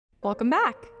Welcome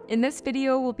back. In this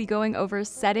video, we'll be going over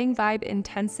setting vibe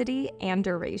intensity and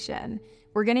duration.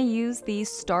 We're going to use the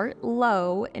start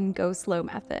low and go slow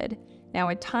method. Now,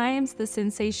 at times, the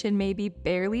sensation may be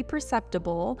barely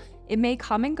perceptible, it may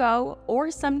come and go,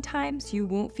 or sometimes you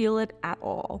won't feel it at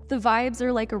all. The vibes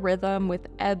are like a rhythm with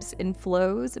ebbs and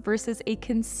flows versus a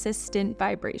consistent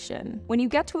vibration. When you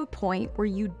get to a point where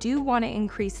you do want to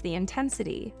increase the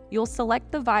intensity, you'll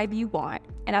select the vibe you want,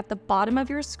 and at the bottom of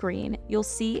your screen, you'll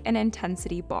see an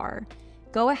intensity bar.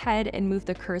 Go ahead and move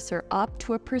the cursor up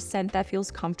to a percent that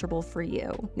feels comfortable for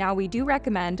you. Now, we do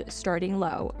recommend starting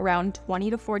low, around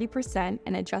 20 to 40%,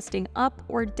 and adjusting up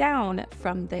or down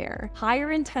from there.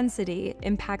 Higher intensity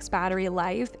impacts battery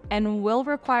life and will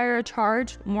require a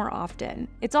charge more often.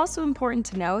 It's also important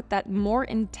to note that more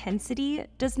intensity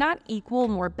does not equal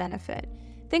more benefit.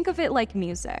 Think of it like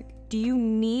music. Do you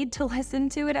need to listen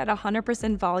to it at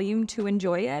 100% volume to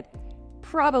enjoy it?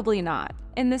 Probably not.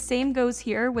 And the same goes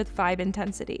here with vibe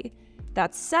intensity.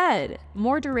 That said,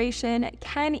 more duration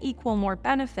can equal more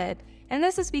benefit, and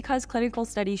this is because clinical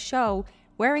studies show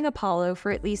wearing Apollo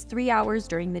for at least 3 hours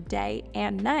during the day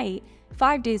and night,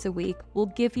 5 days a week, will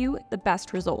give you the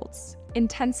best results.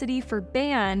 Intensity for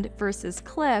band versus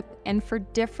clip and for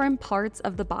different parts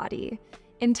of the body.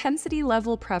 Intensity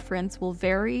level preference will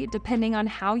vary depending on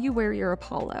how you wear your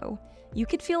Apollo. You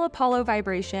could feel Apollo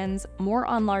vibrations more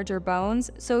on larger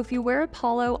bones, so if you wear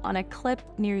Apollo on a clip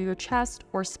near your chest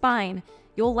or spine,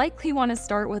 you'll likely want to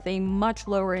start with a much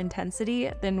lower intensity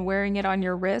than wearing it on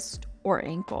your wrist or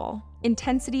ankle.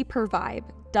 Intensity per vibe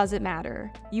doesn't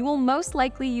matter. You will most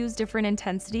likely use different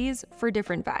intensities for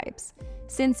different vibes.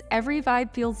 Since every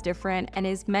vibe feels different and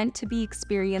is meant to be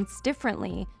experienced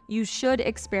differently, you should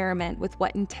experiment with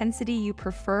what intensity you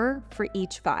prefer for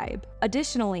each vibe.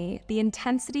 Additionally, the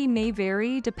intensity may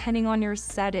vary depending on your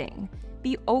setting.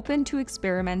 Be open to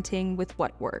experimenting with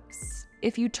what works.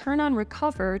 If you turn on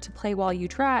recover to play while you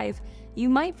drive, you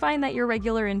might find that your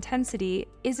regular intensity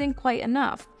isn't quite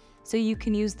enough, so you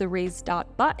can use the raise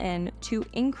dot button to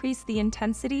increase the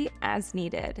intensity as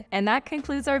needed. And that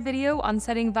concludes our video on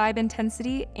setting vibe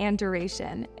intensity and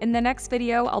duration. In the next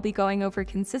video, I'll be going over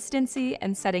consistency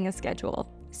and setting a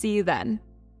schedule. See you then.